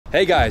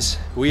Hey guys,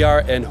 we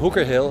are in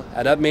Hooker Hill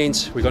and that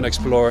means we're gonna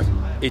explore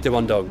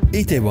Itaewon Dome.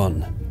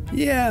 Itaewon.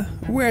 Yeah,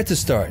 where to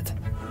start?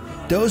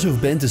 Those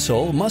who've been to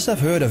Seoul must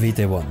have heard of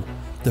Itaewon,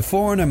 the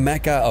foreigner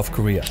mecca of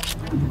Korea.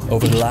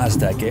 Over the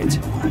last decades,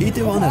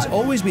 Itaewon has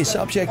always been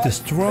subject to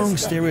strong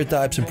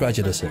stereotypes and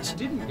prejudices.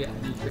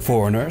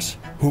 Foreigners,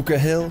 Hooker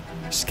Hill,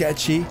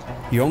 sketchy,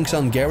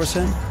 Yongsan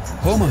Garrison,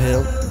 Homo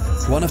Hill,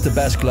 one of the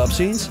best club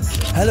scenes,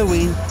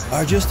 Halloween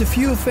are just a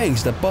few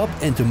things that pop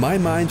into my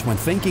mind when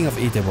thinking of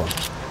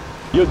Itaewon.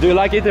 Do you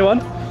like Itaewon?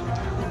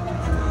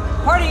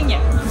 Partying, yeah.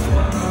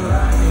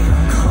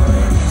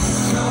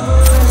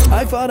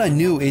 I thought I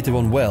knew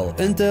Itaewon well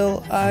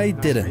until I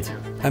didn't.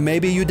 And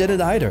maybe you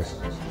didn't either.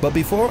 But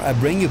before I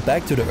bring you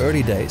back to the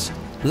early days,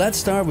 let's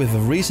start with a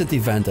recent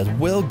event that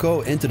will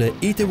go into the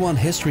Itaewon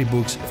history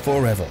books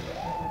forever.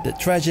 The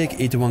tragic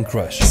Itaewon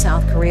Crush.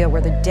 South Korea,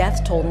 where the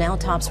death toll now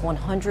tops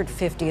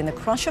 150 in the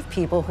crush of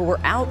people who were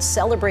out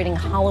celebrating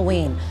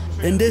Halloween.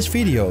 In this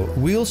video,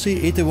 we'll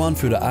see Itaewon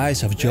through the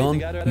eyes of John,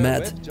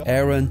 Matt,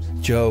 Aaron,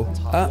 Joe,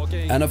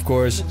 and of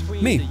course,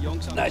 me.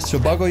 Nice. So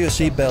buckle your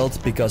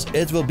seatbelt because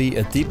it will be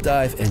a deep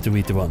dive into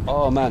Itaewon.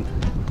 Oh man.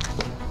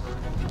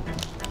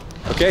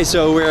 Okay,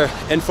 so we're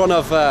in front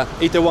of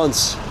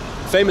Itaewon's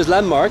famous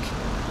landmark,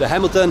 the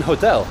Hamilton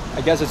Hotel.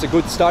 I guess it's a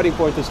good starting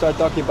point to start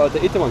talking about the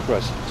Itaewon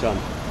Crush, John.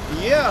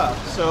 Yeah,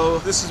 so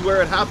this is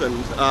where it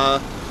happened.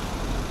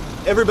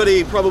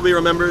 Everybody probably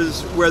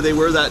remembers where they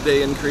were that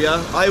day in Korea.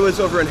 I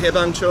was over in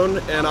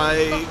Haebangchon and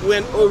I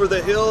went over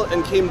the hill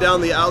and came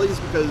down the alleys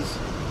because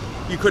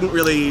you couldn't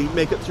really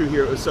make it through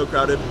here, it was so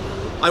crowded.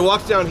 I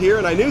walked down here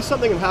and I knew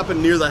something had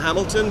happened near the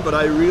Hamilton, but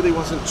I really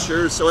wasn't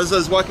sure. So as I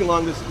was walking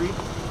along the street,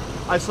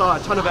 I saw a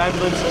ton of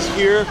ambulances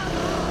here.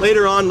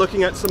 Later on,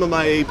 looking at some of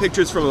my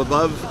pictures from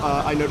above,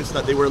 I noticed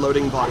that they were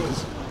loading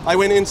bodies. I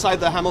went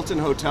inside the Hamilton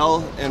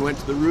Hotel and went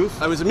to the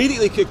roof. I was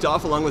immediately kicked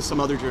off along with some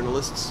other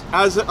journalists.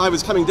 As I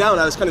was coming down,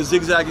 I was kind of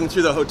zigzagging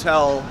through the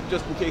hotel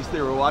just in case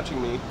they were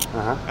watching me.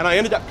 And I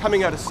ended up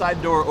coming out a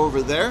side door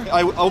over there.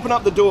 I open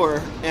up the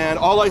door and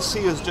all I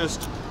see is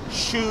just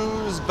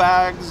shoes,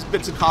 bags,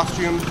 bits of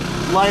costume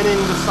lining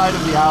the side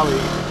of the alley.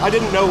 I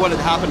didn't know what had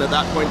happened at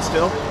that point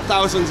still.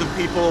 Thousands of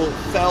people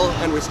fell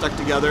and were stuck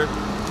together,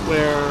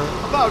 where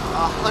about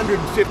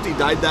 150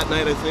 died that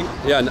night, I think.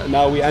 Yeah,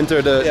 now we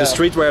enter the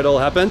street where it all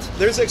happened.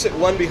 There's exit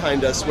 1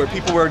 behind us where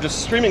people were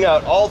just streaming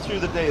out all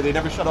through the day. They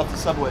never shut off the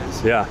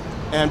subways. Yeah.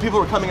 And people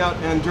were coming out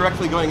and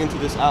directly going into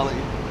this alley.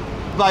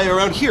 By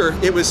around here,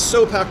 it was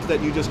so packed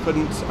that you just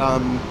couldn't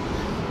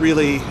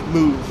really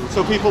move.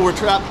 So people were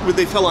trapped,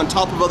 they fell on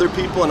top of other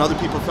people and other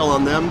people fell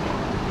on them.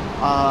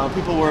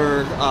 People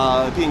were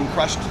being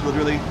crushed,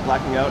 literally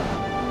blacking out.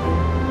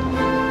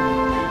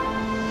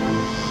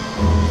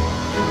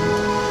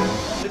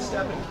 This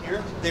step in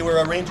here, they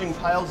were arranging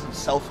piles of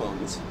cell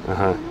phones.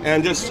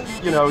 And just,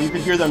 you know, you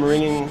could hear them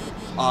ringing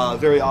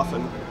very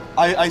often.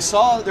 I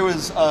saw there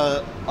was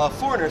a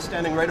foreigner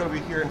standing right over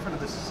here in front of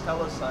this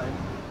Stella sign.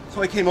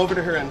 So I came over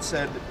to her and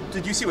said,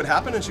 "Did you see what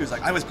happened?" And she was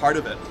like, "I was part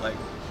of it. Like,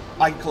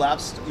 I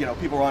collapsed, you know,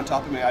 people were on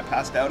top of me, I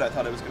passed out, I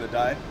thought I was gonna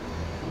die.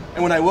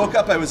 And when I woke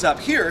up, I was up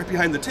here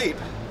behind the tape,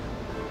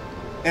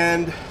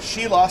 and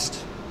she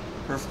lost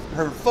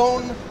her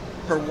phone,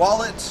 her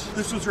wallet.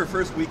 This was her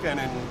first weekend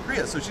in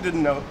Korea, so she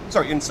didn't know,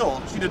 in Seoul,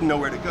 she didn't know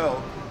where to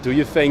go. Do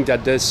you think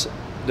that the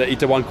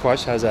Itaewon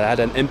Crush has had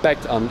an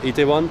impact on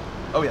Itaewon?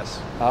 Oh yes.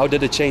 How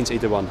did it change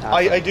Itaewon?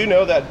 I do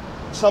know that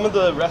some of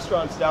the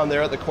restaurants down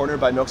there at the corner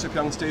by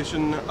Noksukpyeong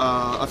Station,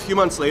 a few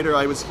months later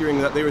I was hearing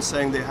that they were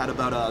saying they had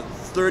about a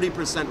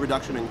 30%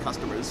 reduction in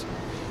customers.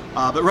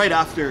 But right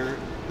after,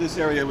 this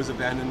area was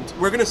abandoned.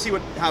 We're going to see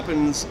what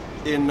happens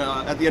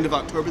at the end of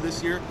October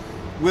this year.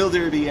 Will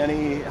there be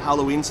any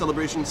Halloween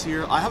celebrations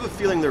here? I have a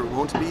feeling there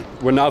won't be.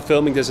 We're now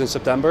filming this in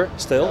September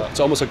still. It's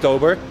almost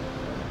October.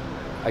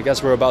 I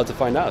guess we're about to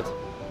find out.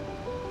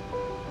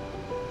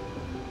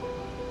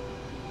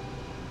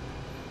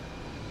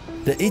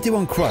 The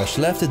Itaewon Crush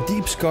left a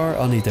deep scar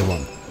on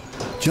Itaewon.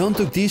 John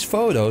took these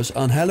photos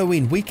on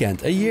Halloween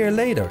weekend a year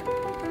later.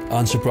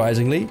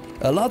 Unsurprisingly,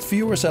 a lot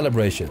fewer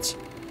celebrations.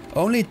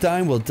 Only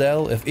time will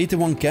tell if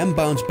Itaewon can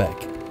bounce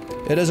back.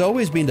 It has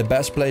always been the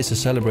best place to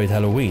celebrate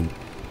Halloween,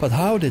 but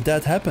how did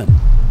that happen?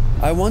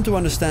 I want to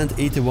understand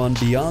Itaewon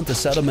beyond the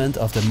settlement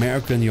of the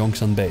American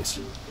Yongsan base.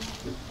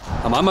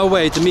 I'm on my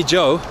way to meet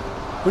Joe,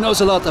 who knows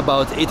a lot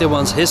about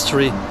Itaewon's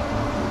history,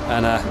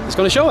 and he's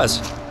going to show us.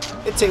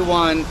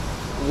 Itaewon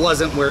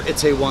wasn't where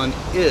Itaewon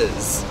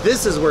is.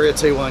 This is where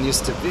Itaewon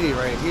used to be,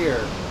 right here.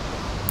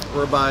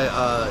 We're by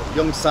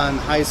Yongsan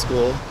High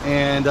School,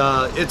 and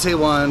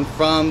Itaewon,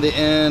 from the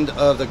end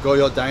of the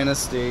Goryeo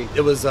dynasty,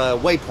 it was a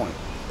waypoint.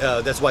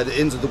 That's why the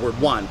ends of the word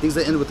one. Things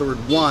that end with the word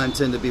one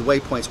tend to be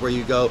waypoints where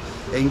you go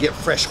and get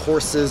fresh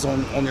horses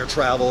on your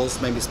travels,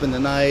 maybe spend the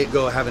night,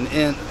 go have an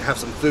inn, have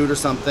some food or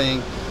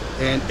something.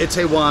 And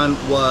Itaewon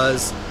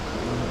was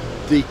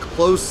the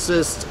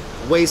closest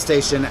way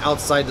station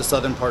outside the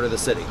southern part of the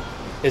city.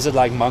 Is it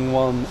like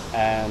Mangwon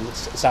and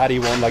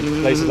Sariwon, like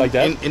places like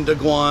that?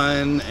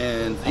 Indaguan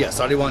and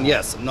Sariwon,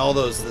 yes, and all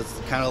those. It's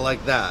kind of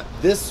like that.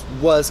 This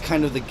was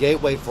kind of the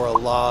gateway for a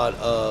lot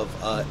of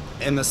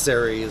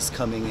emissaries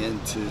coming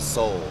into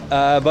Seoul.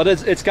 But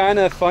it's kind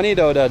of funny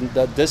though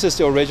that this is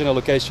the original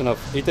location of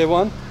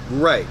Itaewon.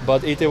 Right.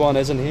 But Itaewon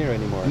isn't here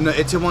anymore. No,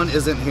 Itaewon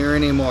isn't here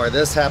anymore.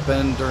 This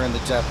happened during the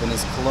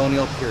Japanese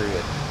colonial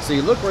period. So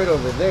you look right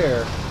over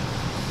there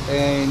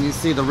and you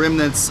see the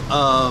remnants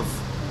of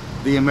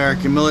the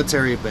American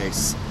military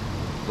base.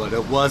 But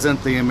it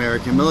wasn't the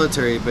American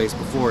military base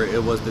before,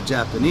 it was the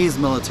Japanese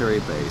military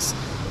base.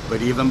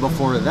 But even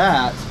before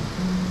that,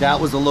 that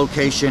was a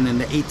location in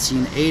the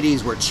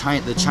 1880s where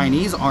the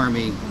Chinese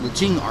army, the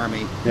Qing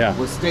army,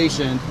 was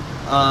stationed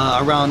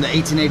around the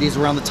 1880s,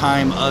 around the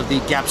time of the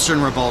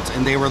Gapshin revolt,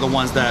 and they were the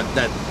ones that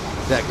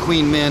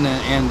Queen Min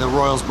and the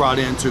royals brought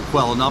in to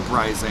quell an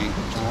uprising.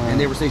 And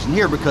they were stationed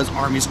here because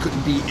armies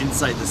couldn't be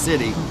inside the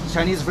city.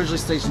 Chinese originally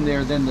stationed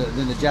there, then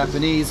the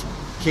Japanese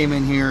came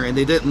in here, and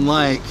they didn't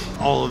like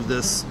all of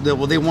this.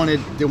 They wanted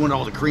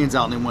all the Koreans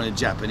out, and they wanted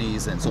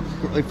Japanese. And so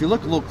if you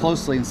look a little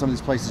closely in some of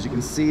these places, you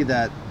can see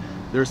that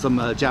there's some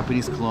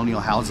Japanese colonial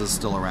houses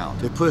still around.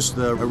 They pushed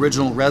the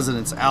original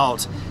residents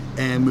out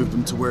and moved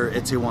them to where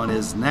Itaewon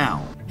is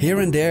now. Here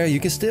and there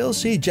you can still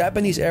see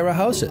Japanese-era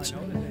houses,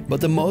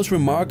 but the most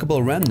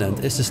remarkable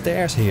remnant is the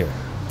stairs here,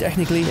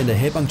 technically in the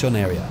Haebangchon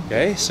area.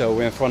 Okay, so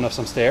we're in front of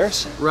some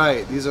stairs.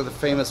 Right, these are the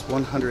famous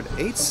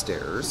 108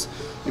 stairs.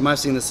 You might have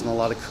seen this in a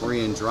lot of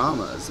Korean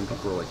dramas, and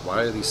people are like,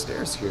 why are these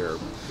stairs here?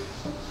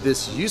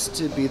 This used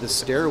to be the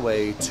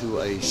stairway to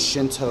a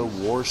Shinto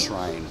war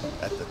shrine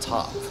at the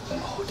top.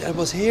 Oh, that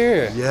was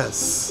here.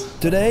 Yes.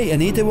 Today in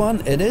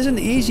Itaewon it isn't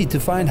easy to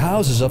find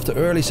houses of the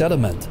early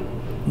settlement.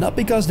 Not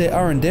because they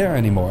aren't there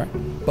anymore,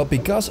 but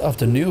because of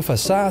the new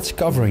facades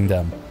covering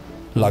them.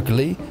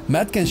 Luckily,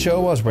 Matt can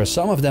show us where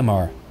some of them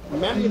are.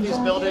 Many of these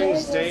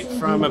buildings date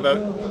from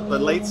about the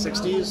late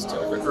 60s to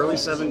early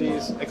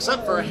 70s,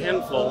 except for a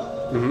handful.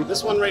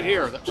 This one right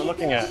here that we're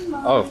looking at.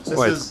 Oh,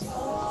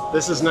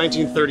 This is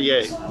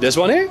 1938. This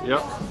one here?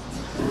 Yep.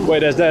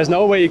 Wait, there's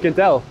no way you can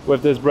tell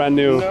with this brand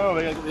new. No,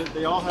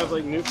 they all have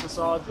like new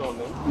facades on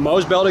them.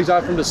 Most buildings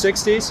are from the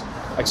 60s,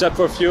 except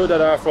for a few that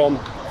are from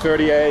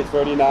 38,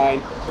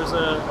 39. There's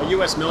a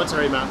US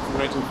military map from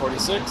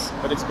 1946,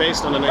 but it's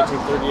based on a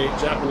 1938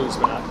 Japanese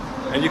map.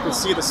 And you can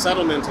see the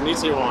settlement in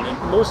Itaewon,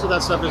 and most of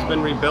that stuff has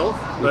been rebuilt,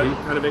 but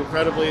kind of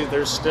incredibly,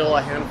 there's still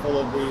a handful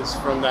of these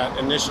from that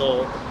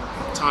initial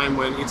time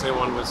when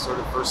Itaewon was sort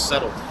of first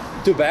settled.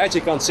 Too bad you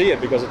can't see it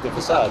because of the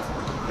facade.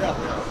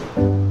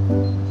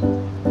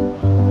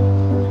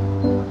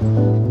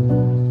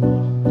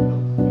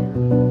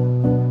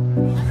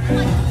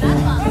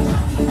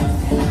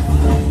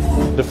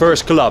 The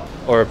first club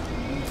or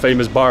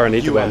famous bar in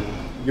Itaewon.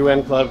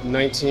 UN Club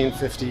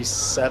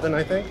 1957,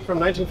 I think. From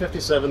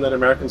 1957 that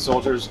American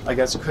soldiers, I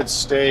guess, could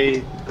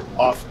stay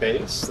off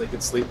base. They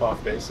could sleep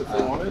off base if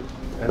they wanted.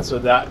 And so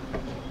that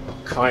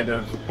kind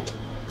of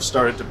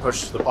started to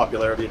push the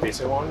popularity of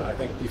Itaewon. I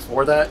think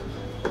before that,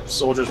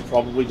 soldiers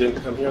probably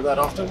didn't come here that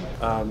often.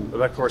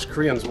 But of course,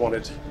 Koreans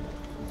wanted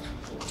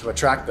to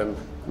attract them,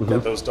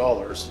 get those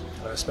dollars,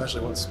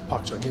 especially once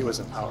Park Chung-hee was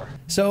in power.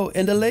 So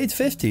in the late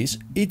 50s,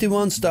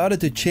 Itaewon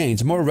started to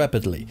change more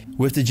rapidly,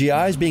 with the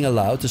GIs being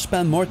allowed to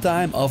spend more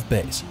time off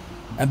base.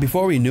 And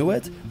before we knew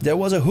it, there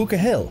was a hookah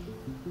hill.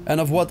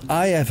 And of what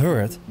I have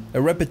heard,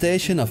 a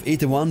reputation of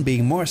Itaewon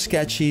being more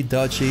sketchy,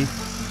 dodgy,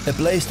 a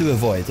place to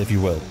avoid, if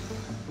you will.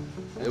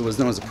 It was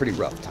known as a pretty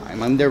rough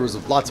time. I mean, there was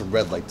lots of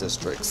red light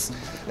districts.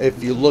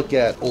 If you look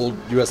at old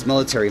US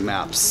military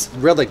maps,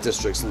 red light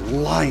districts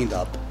lined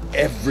up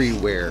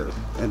everywhere.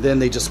 And then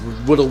they just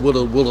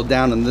whittled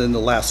down, and then the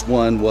last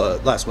ones were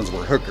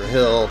Hooker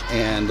Hill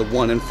and the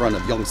one in front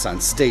of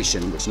Yongsan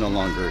Station, which no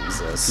longer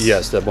exists.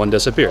 Yes, that one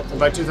disappeared.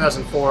 By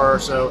 2004 or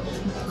so,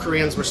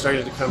 Koreans were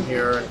starting to come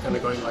here and kind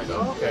of going like,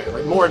 oh, okay,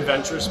 like more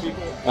adventurous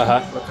people. Were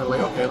kind of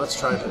like, okay, let's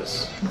try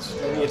this.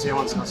 Maybe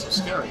Itaewon's not so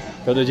scary.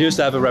 But it used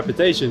to have a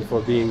reputation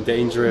for being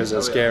dangerous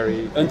and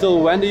scary.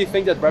 Until when do you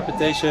think that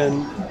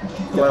reputation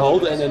can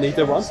hold in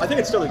Itaewon? I think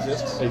it still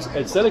exists.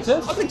 It still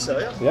exists? I think so,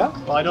 yeah.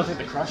 Yeah? Well, I don't think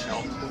the crush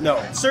helped. No.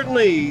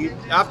 Certainly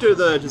after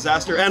the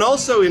disaster, and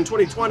also in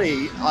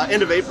 2020,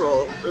 end of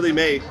April, early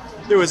May,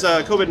 there was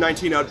a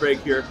COVID-19 outbreak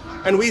here,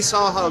 and we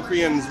saw how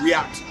Koreans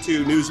react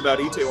to news about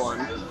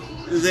Itaewon.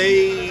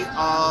 They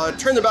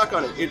turn their back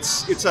on it.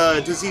 It's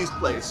a diseased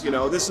place, you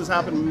know. This has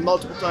happened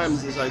multiple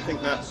times, as I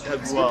think Matt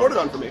has reported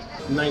on for me.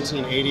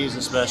 1980s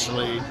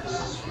especially,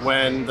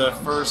 when the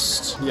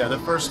first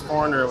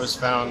foreigner was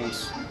found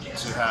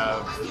to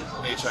have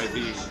HIV,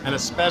 and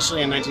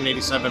especially in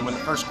 1987 when the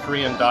first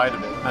Korean died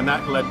of it, and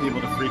that led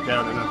people to freak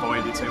out and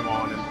avoid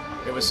Itaewon.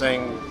 And it was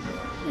saying,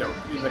 you know,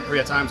 the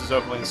Korea Times was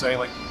openly saying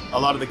like a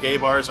lot of the gay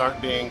bars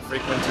aren't being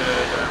frequented,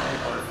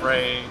 people are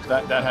afraid.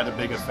 That had a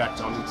big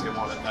effect on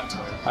Itaewon at that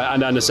time.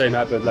 And then the same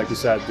happened, like you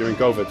said, during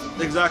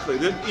COVID. Exactly.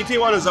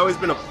 Itaewon has always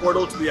been a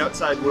portal to the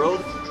outside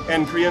world,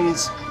 and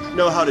Koreans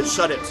know how to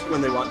shut it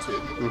when they want to.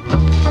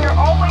 You're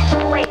always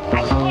late.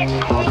 I can't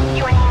take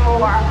you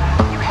anymore.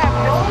 You have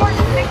No more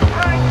than 6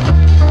 times.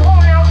 Oh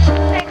no,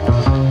 6.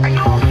 Are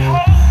you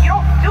okay? You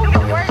don't do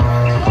your work.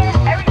 You can't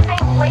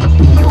everything late.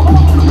 You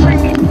only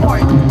learn it for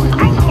it.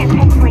 I can't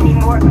pay you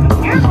anymore.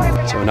 You're going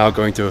to... So we're now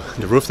going to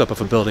the rooftop of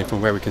a building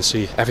from where we can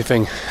see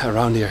everything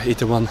around here,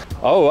 Itaewon.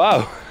 Oh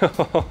wow!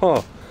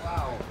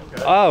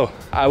 Oh,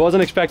 I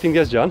wasn't expecting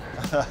this, John.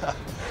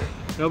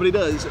 Nobody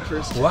does at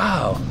first.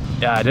 Wow!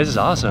 Yeah, this is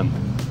awesome.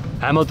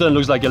 Hamilton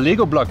looks like a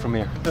Lego block from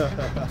here.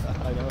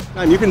 I know.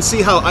 And you can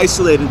see how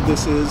isolated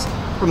this is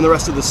from the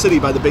rest of the city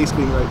by the base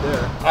being right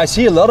there. I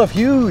see a lot of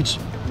huge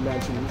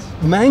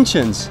Mansions.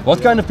 mansions.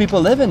 What kind of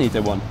people live in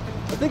Itaewon?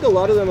 I think a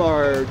lot of them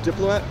are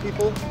diplomat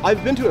people.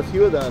 I've been to a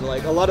few of them,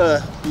 like a lot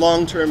of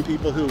long-term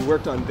people who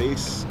worked on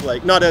base,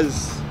 like not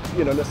as,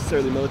 you know,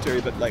 necessarily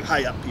military, but like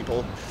high up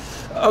people.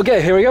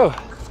 Okay, here we go.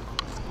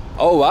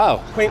 Oh wow.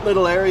 Quaint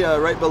little area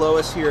right below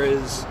us here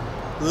is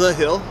the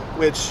hill,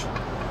 which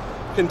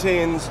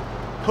contains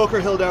Poker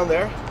Hill down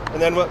there,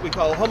 and then what we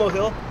call Homo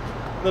Hill,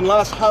 and then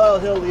last Halal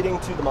Hill leading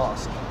to the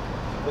mosque.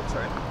 Oops,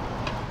 sorry.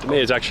 To me,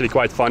 it's actually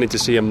quite funny to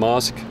see a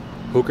mosque,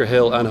 Hooker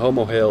Hill and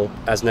Homo Hill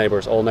as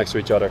neighbors, all next to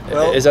each other.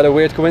 Well, is that a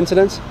weird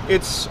coincidence?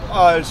 It's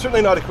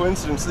certainly not a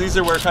coincidence. These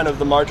are where kind of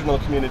the marginal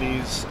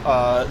communities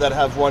that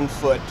have one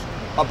foot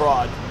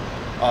abroad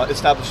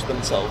establish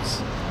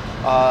themselves.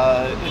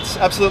 It's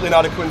absolutely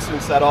not a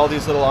coincidence that all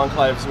these little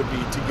enclaves would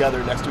be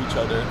together next to each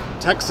other.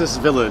 Texas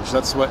Village,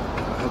 that's what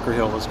Hooker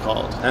Hill was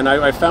called. And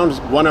I found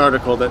one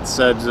article that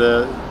said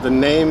the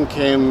name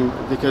came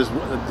because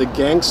the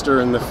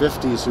gangster in the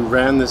 50s who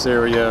ran this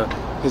area,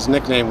 his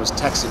nickname was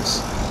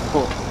Texas.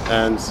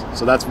 And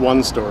so that's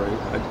one story.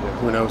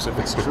 Who knows if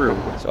it's true.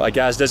 So I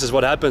guess this is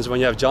what happens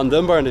when you have John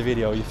Dunbar in the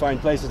video. You find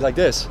places like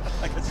this.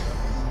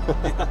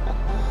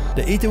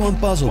 The Itaewon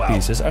puzzle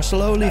pieces are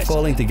slowly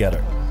falling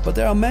together, but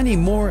there are many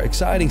more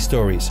exciting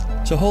stories,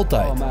 so hold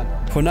tight.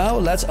 For now,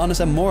 let's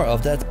understand more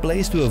of that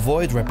place to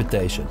avoid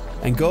reputation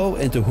and go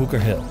into Hooker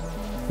Hill.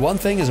 One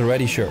thing is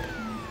already sure,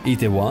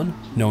 Itaewon,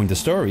 knowing the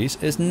stories,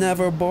 is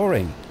never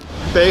boring.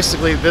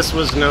 Basically, this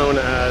was known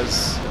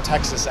as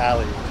Texas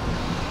Alley.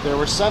 There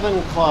were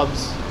 7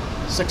 clubs,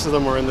 6 of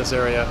them were in this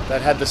area,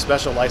 that had the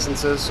special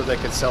licenses so they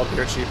could sell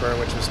beer cheaper,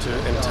 which was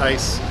to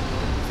entice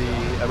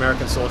the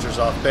American soldiers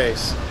off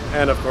base.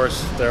 And of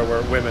course, there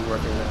were women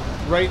working there.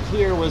 Right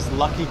here was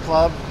Lucky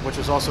Club, which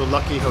was also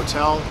Lucky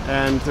Hotel.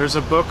 And there's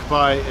a book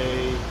by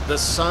the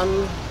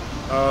son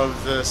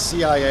of the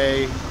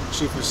CIA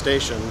chief of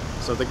station.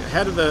 So the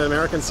head of the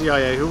American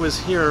CIA, who was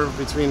here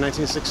between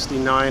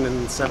 1969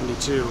 and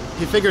 72.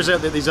 He figures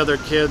out that these other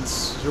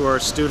kids who are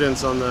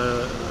students on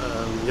the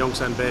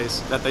Yongsan base,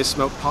 that they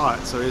smoke pot.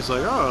 So he's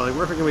like, oh, like,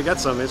 where can we get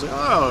some? He's like,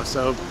 oh,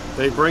 so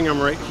they bring them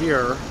right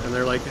here and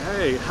they're like,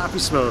 hey, happy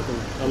smoke. And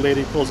a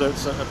lady pulls out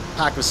a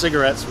pack of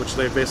cigarettes, which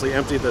they basically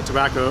emptied the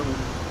tobacco and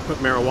put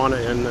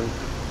marijuana in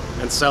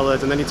and sell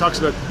it. And then he talks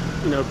about,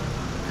 you know,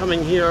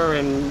 coming here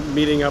and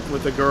meeting up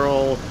with a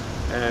girl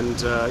and,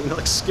 you know,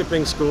 like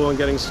skipping school and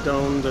getting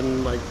stoned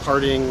and like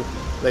partying.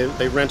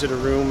 They rented a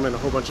room and a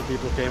whole bunch of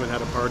people came and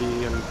had a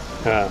party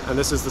and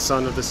this is the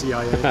son of the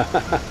CIA.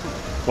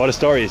 What a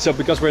story. So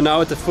because we're now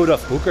at the foot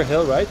of Hooker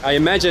Hill, right? I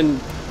imagine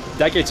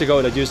decades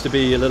ago that used to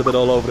be a little bit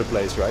all over the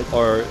place, right?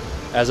 Or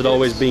has it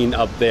always been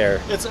up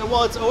there? It's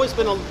always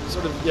been a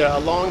sort of, yeah,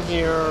 along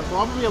here,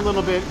 probably a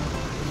little bit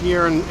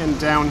here and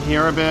down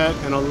here a bit,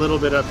 and a little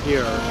bit up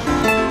here.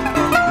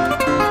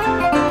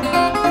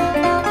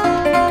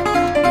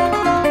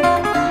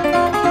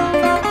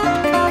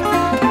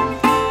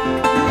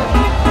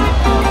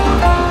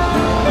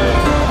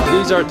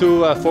 These are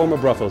 2 former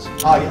brothels.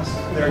 Ah, yes.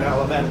 They're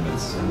now abandoned.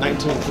 It's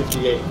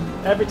 1958.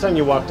 Every time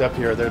you walked up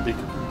here, there'd be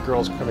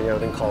girls coming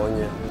out and calling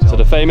you. So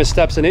the famous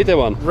steps in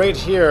Itaewon. Right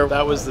here,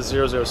 that was the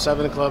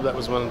 007 club. That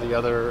was one of the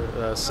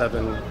other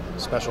 7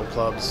 special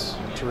clubs,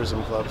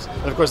 tourism clubs.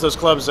 And of course, those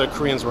clubs,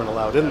 Koreans weren't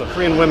allowed in them.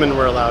 Korean women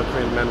were allowed,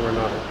 Korean men were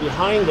not.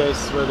 Behind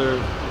us, where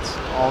it's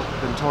all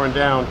been torn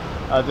down,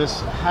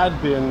 this had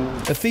been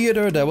a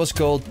theater that was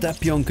called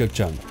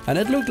Taepyeonggukjeong, and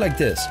it looked like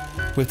this,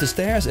 with the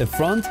stairs in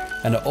front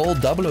and an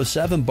old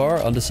 007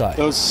 bar on the side.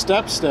 Those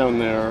steps down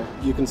there,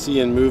 you can see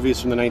in movies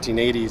from the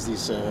 1980s,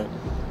 these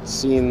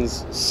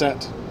scenes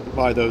set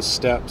by those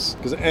steps.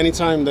 Because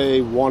anytime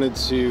they wanted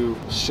to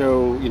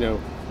show, you know,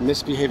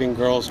 misbehaving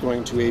girls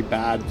going to a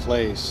bad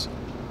place,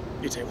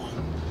 Itaewon.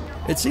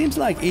 It seems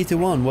like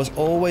Itaewon was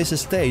always a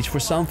stage for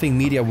something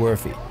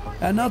media-worthy,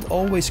 and not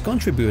always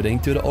contributing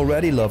to the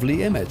already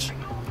lovely image.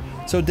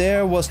 So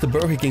there was the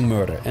Burger King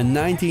murder in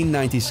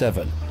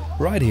 1997,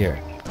 right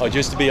here. Oh, it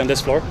used to be on this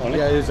floor only?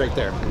 Yeah, it is right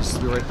there. It used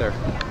to be right there.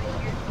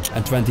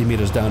 And 20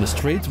 meters down the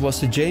street was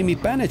the Jamie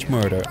Panich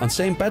murder on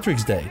St.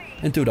 Patrick's Day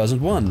in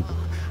 2001.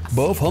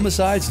 Both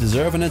homicides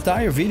deserve an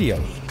entire video,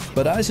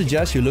 but I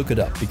suggest you look it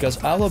up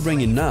because I will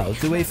bring you now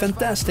to a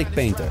fantastic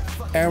painter,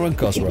 Aaron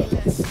Cosrow.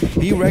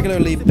 He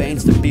regularly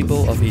paints the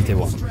people of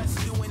Itaewon.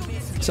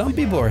 Some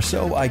people are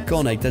so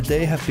iconic that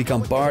they have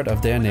become part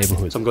of their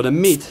neighborhood. So I'm gonna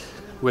meet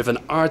with an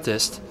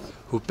artist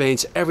who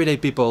paints everyday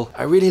people.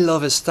 I really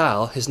love his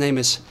style. His name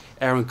is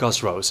Aaron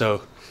Cosrow.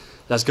 So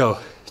let's go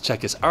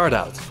check his art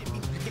out.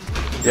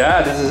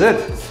 Yeah, this is it.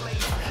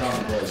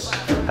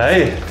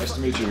 Hey. Nice to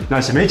meet you.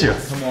 Nice to meet you.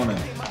 Come on in.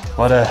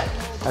 What I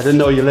didn't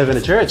know you live in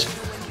a church.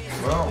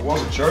 Well, it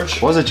was a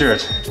church. Was a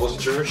church? It was a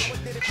church.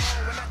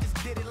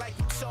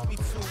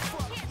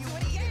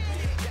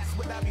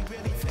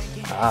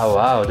 Oh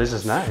wow, this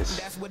is nice.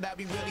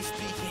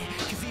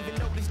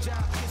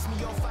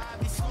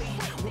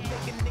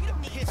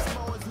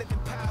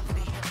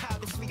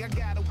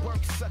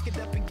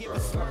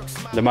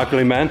 The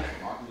Makgeolli man?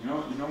 You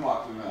know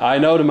Makgeolli man? I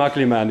know the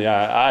Makgeolli man,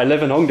 yeah. I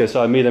live in Hongdae,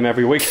 so I meet him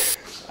every week.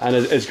 And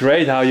it's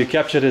great how you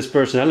captured his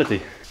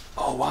personality.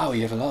 Oh wow,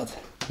 you have a lot.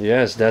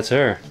 Yes, that's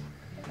her.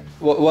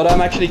 What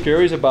I'm actually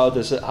curious about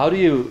is how do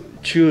you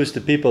choose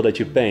the people that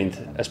you paint,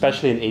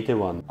 especially in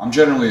Itaewon? I'm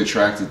generally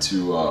attracted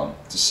to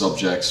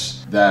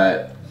subjects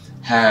that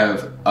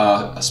have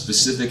a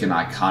specific and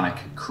iconic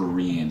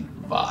Korean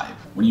vibe.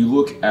 When you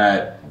look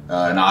at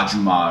an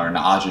ajuma or an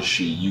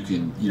ajashi,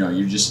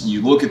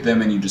 you look at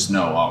them and you just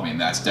know, oh, I mean,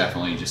 that's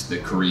definitely just the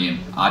Korean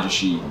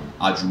ajashi,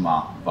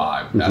 ajuma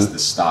vibe. That's the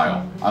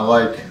style. I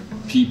like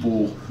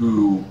people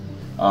who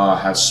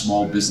have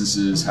small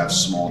businesses, have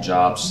small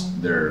jobs.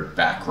 Their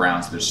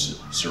backgrounds, their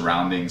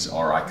surroundings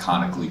are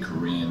iconically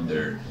Korean.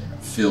 They're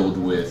filled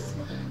with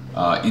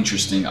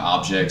interesting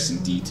objects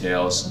and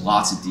details,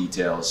 lots of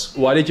details.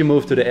 Why did you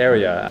move to the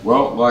area?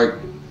 Well, like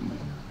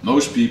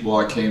most people,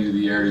 I came to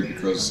the area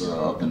because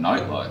of the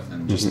nightlife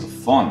and just the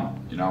fun.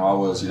 I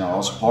was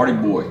a party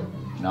boy.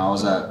 I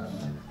was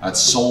at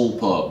Soul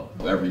Pub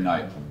every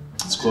night.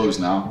 It's closed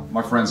now.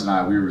 My friends and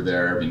I, we were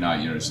there every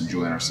night, just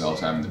enjoying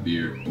ourselves, having the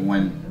beer. And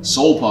when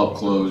Soul Pub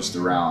closed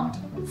around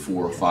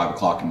 4 or 5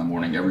 o'clock in the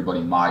morning, everybody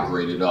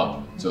migrated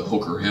up to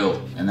Hooker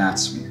Hill. And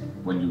that's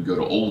when you would go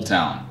to Old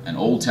Town. And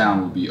Old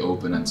Town would be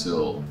open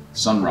until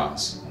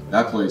sunrise.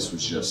 That place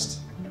was just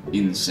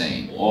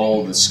insane.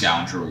 All the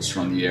scoundrels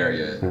from the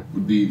area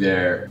would be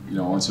there,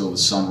 until the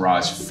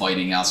sunrise,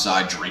 fighting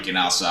outside, drinking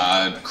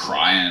outside,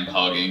 crying,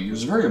 hugging. It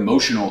was a very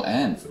emotional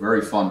and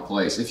very fun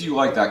place. If you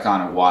like that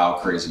kind of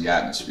wild, crazy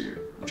atmosphere,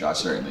 which I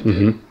certainly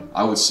did,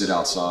 I would sit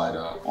outside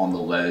on the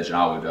ledge and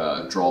I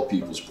would draw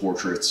people's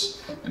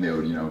portraits and they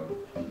would,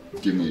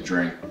 give me a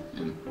drink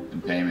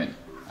in payment.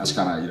 That's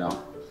kind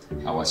of,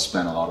 how I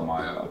spent a lot of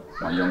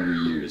my younger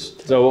years.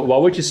 So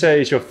what would you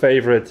say is your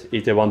favorite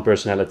Itaewon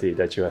personality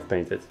that you have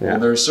painted? Well,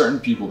 there are certain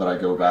people that I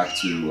go back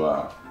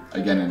to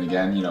again and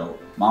again.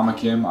 Mama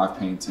Kim, I've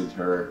painted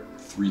her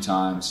 3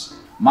 times.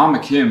 Mama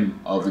Kim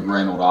of the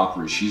Grand Ole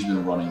Opry, she's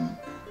been running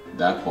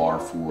that bar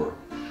for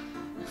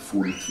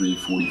 43,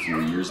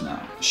 44 years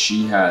now.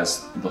 She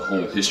has the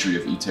whole history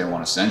of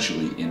Itaewon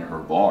essentially in her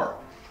bar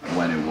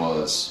when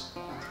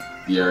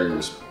the area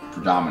was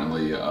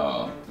predominantly,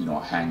 a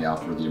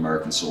hangout for the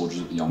American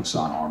soldiers at the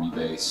Yongsan Army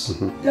base.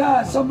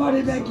 Yeah,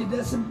 somebody making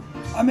this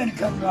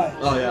American right.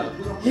 Oh yeah.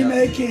 He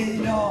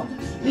making,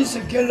 it's a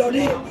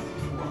gallery,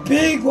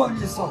 big one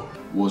you saw.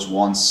 Was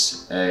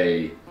once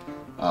a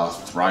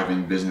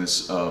thriving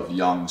business of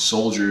young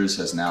soldiers,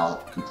 has now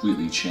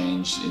completely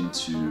changed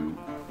into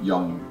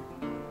young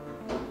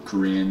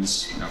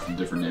Koreans, from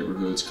different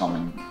neighborhoods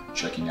coming,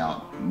 checking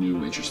out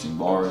new, interesting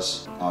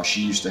bars.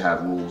 She used to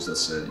have rules that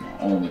said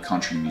only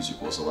country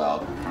music was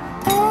allowed.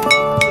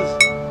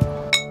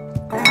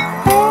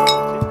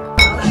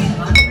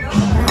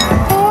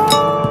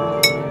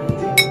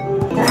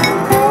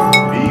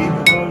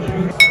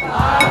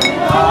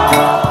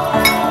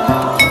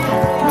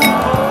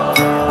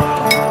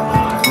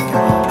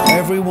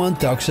 Everyone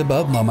talks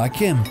about Mama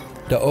Kim,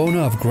 the owner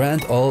of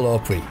Grand Ole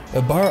Opry,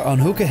 a bar on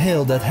Hooker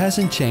Hill that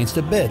hasn't changed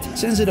a bit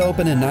since it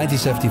opened in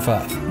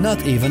 1975.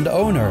 Not even the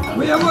owner.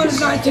 We opened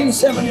in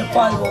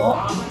 1975,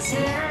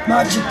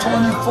 March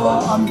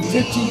 24, I'm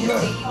 50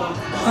 years.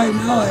 I'm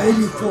now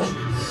 84.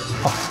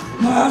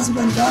 My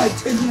husband died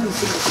 10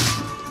 years ago.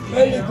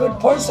 Very good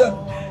person.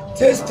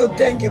 Just to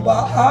think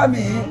about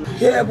army,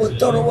 he have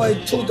throw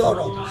away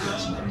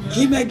 $2.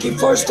 He make it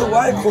first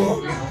wife,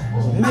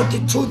 make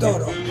it $2.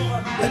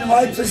 And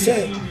wife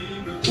say,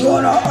 you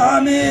want an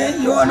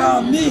army, you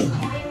want me?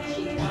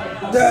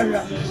 Then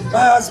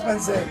my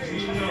husband said,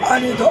 I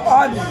need the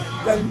army.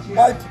 Then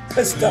wife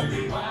pissed up,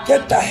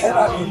 get the hell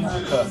out of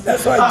here.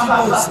 That's why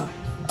divorce,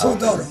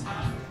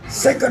 $2.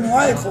 Second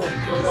wife,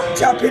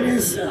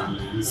 Japanese,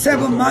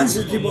 7 months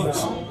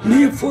divorce.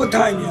 Me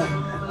full-time.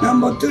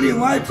 Number 3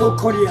 wife,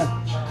 Korean.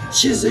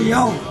 She's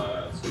young.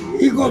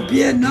 He go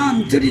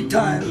Vietnam 3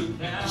 times.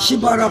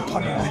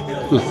 Shibarapara.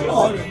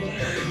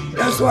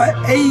 That's why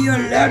 8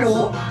 years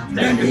later,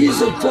 when he's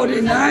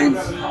 49,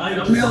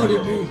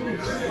 married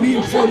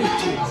me 42.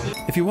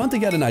 If you want to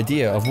get an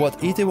idea of what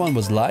Itaewon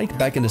was like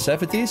back in the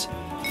 70s,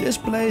 this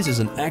place is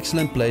an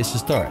excellent place to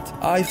start.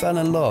 I fell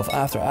in love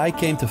after I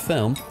came to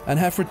film and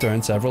have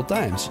returned several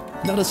times.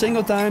 Not a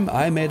single time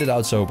I made it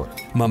out sober.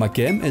 Mama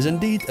Kim is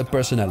indeed a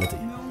personality.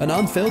 An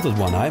unfiltered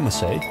one, I must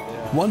say.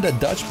 One that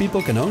Dutch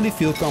people can only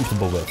feel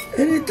comfortable with.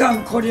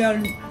 Anytime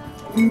Korean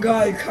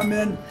guy come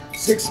in,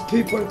 6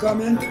 people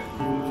come in,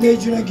 they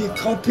drink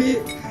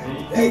coffee,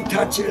 they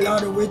touch a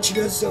lot of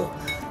waitress,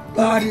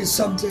 body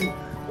something.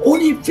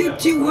 Only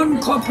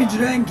 51 coffee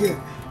drank,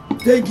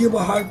 They give a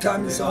hard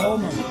time, it's a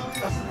homo.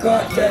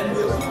 God damn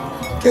you.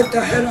 Get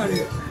the hell out of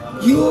here.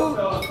 You,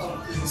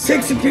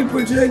 6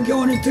 people drink,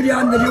 only 3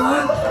 under you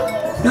want?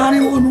 Not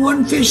even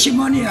one fishy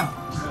money.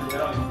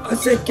 I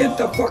said, get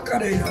the fuck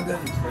out of here then.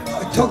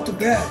 I talk to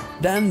bad.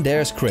 Then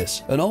there's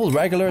Chris, an old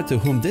regular to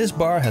whom this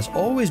bar has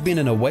always been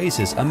an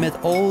oasis amid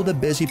all the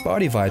busy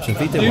party vibes of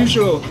Itaewon.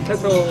 Usual,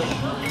 kettle.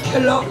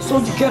 Hello,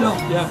 soju kettle.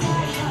 Yeah.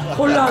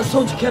 Hola,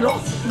 soju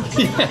kettle.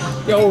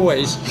 Yeah,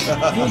 always.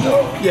 You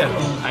do? Yeah.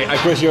 I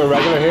Chris, you're a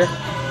regular here?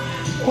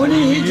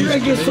 Only he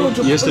drank his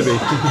soju. Used to be.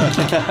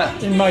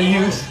 In my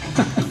youth.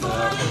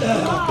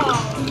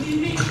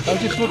 I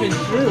was just looking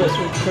through this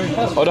with very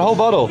fast. Oh, the whole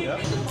bottle? Yeah,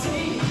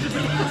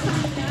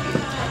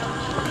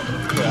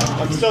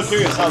 I'm still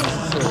curious how this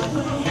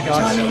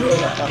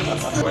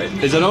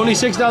is. Is it only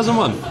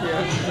 6,001?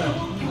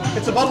 Yeah.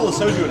 It's a bottle of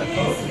soju in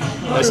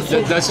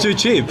it. That's too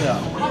cheap. Yeah.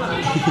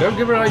 Don't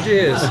give her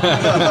ideas.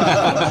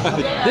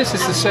 This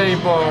is the same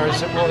bar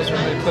as it was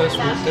when we first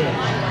moved in.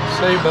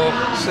 Same bar,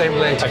 same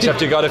lady.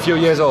 Except you got a few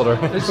years older.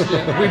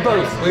 We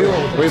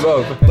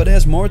both. But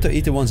there's more to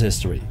Itaewon's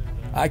history.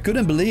 I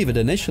couldn't believe it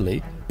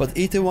initially, but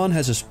Itaewon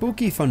has a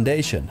spooky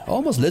foundation,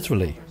 almost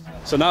literally.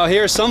 So now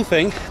here's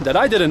something that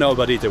I didn't know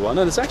about Itaewon,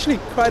 and it's actually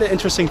quite an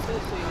interesting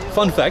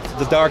fun fact,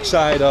 the dark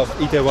side of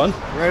Itaewon.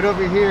 Right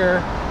over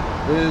here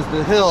is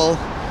the hill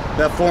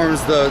that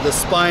forms the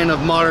spine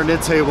of modern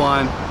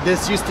Itaewon.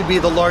 This used to be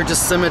the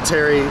largest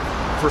cemetery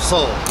for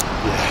Seoul.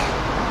 Yeah.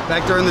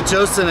 Back during the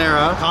Joseon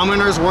era,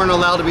 commoners weren't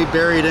allowed to be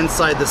buried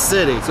inside the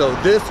city. So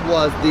this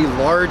was the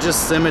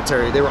largest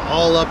cemetery. They were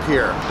all up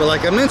here. But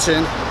like I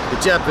mentioned, the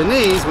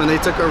Japanese, when they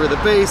took over the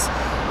base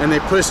and they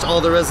pushed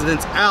all the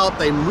residents out,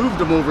 they moved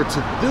them over to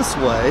this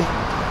way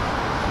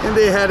and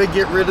they had to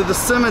get rid of the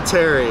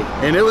cemetery.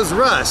 And it was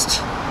rushed.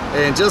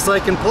 And just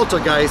like in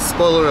Poltergeist,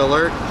 spoiler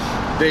alert,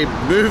 they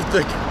moved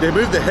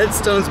the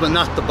headstones but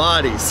not the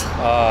bodies.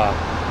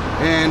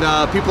 And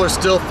people are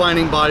still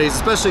finding bodies,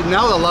 especially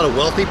now that a lot of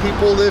wealthy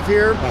people live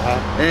here.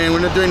 And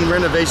when they're doing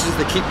renovations,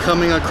 they keep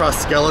coming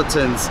across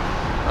skeletons.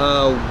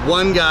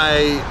 One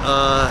guy,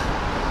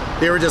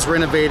 they were just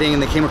renovating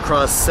and they came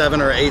across 7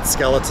 or 8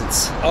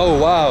 skeletons. Oh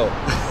wow.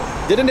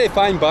 Didn't they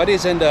find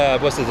bodies in the,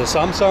 was it the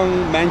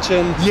Samsung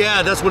mansion?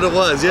 Yeah, that's what it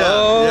was, yeah.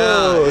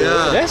 Oh,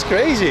 yeah. That's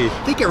crazy.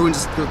 I think everyone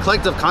just, the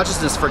collective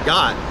consciousness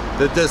forgot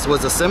that this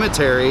was a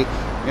cemetery,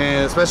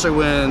 and especially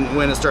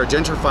when it started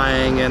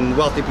gentrifying and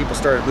wealthy people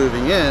started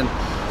moving in,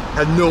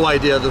 had no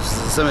idea this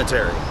was a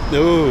cemetery.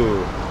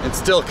 Ooh. It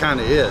still kind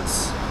of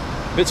is.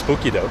 A bit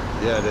spooky though.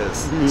 Yeah, it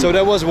is. So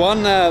there was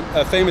one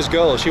a famous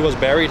girl, she was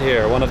buried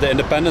here, one of the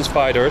independence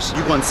fighters.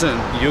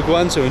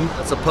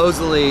 Yongsan.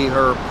 Supposedly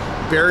her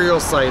burial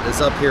site is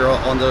up here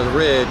on the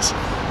ridge.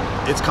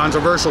 It's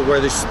controversial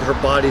where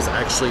her body's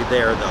actually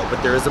there though,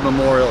 but there is a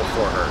memorial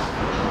for her.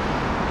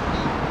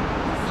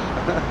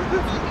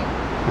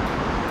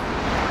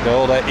 The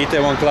old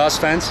Itaewon Class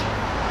fans?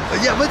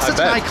 Yeah, but it's such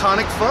an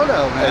iconic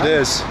photo, man. It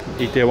is.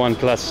 Itaewon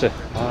Class.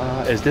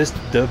 Is this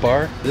the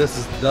bar? This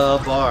is the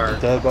bar.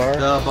 The bar?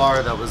 The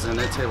bar that was in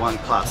Itaewon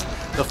Class.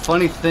 The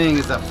funny thing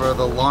is that for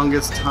the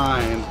longest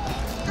time,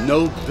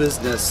 no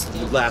business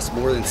would last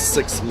more than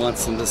 6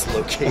 months in this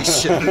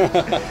location.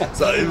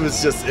 So it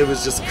was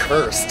just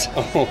cursed.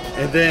 Oh.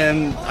 And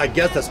then I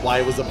guess that's why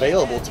it was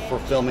available for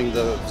filming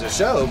the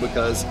show,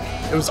 because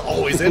it was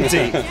always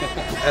empty.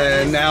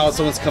 And now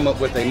someone's come up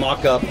with a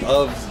mock-up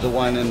of the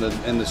one in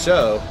the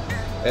show,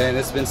 and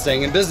it's been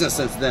staying in business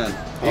since then.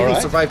 Even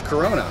survived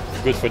Corona.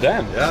 Good for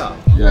them. Yeah.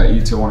 Yeah,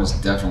 Itaewon has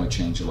definitely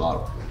changed a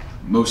lot.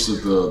 Most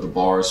of the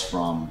bars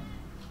from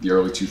the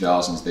early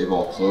 2000s, they've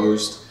all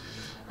closed.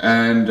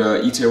 And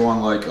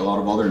Itaewon, like a lot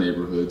of other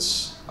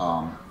neighborhoods,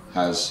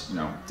 has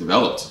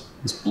developed.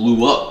 It's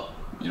blew up.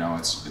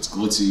 It's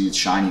glitzy, it's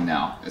shiny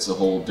now. It's a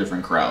whole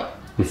different crowd.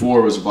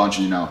 Before it was a bunch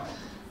of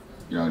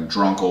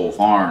drunk old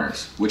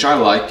foreigners, which I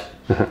like.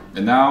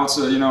 And now it's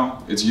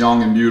it's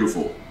young and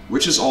beautiful,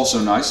 which is also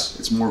nice.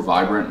 It's more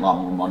vibrant, a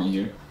lot more money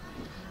here,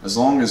 as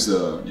long as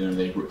the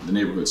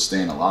neighborhood's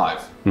staying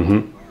alive.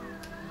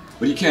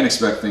 But you can't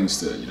expect things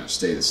to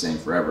stay the same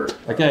forever.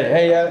 Okay,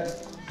 hey.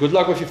 Good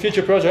luck with your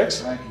future projects.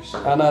 Thank you, sir.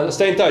 And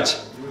stay in touch.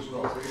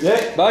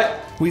 Yeah, bye.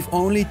 We've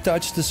only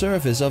touched the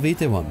surface of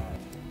Itaewon.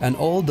 And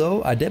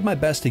although I did my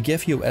best to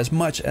give you as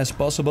much as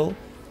possible,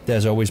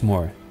 there's always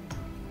more.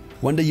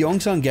 When the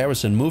Yongsan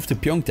garrison moved to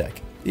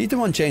Pyeongtaek,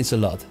 Itaewon changed a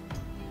lot.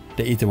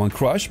 The Itaewon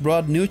Crush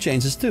brought new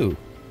changes too.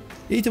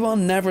 Itaewon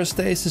never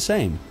stays the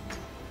same.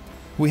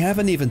 We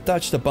haven't even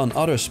touched upon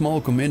other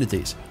small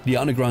communities, the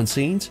underground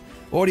scenes,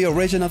 or the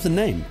origin of the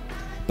name.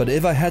 But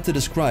if I had to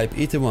describe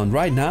Itaewon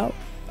right now,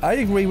 I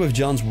agree with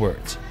John's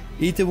words.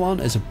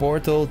 Itaewon is a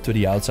portal to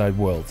the outside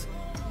world.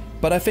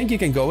 But I think you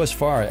can go as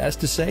far as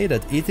to say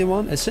that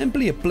Itaewon is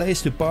simply a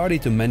place to party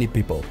to many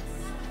people.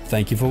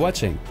 Thank you for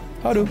watching.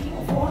 Houdoe!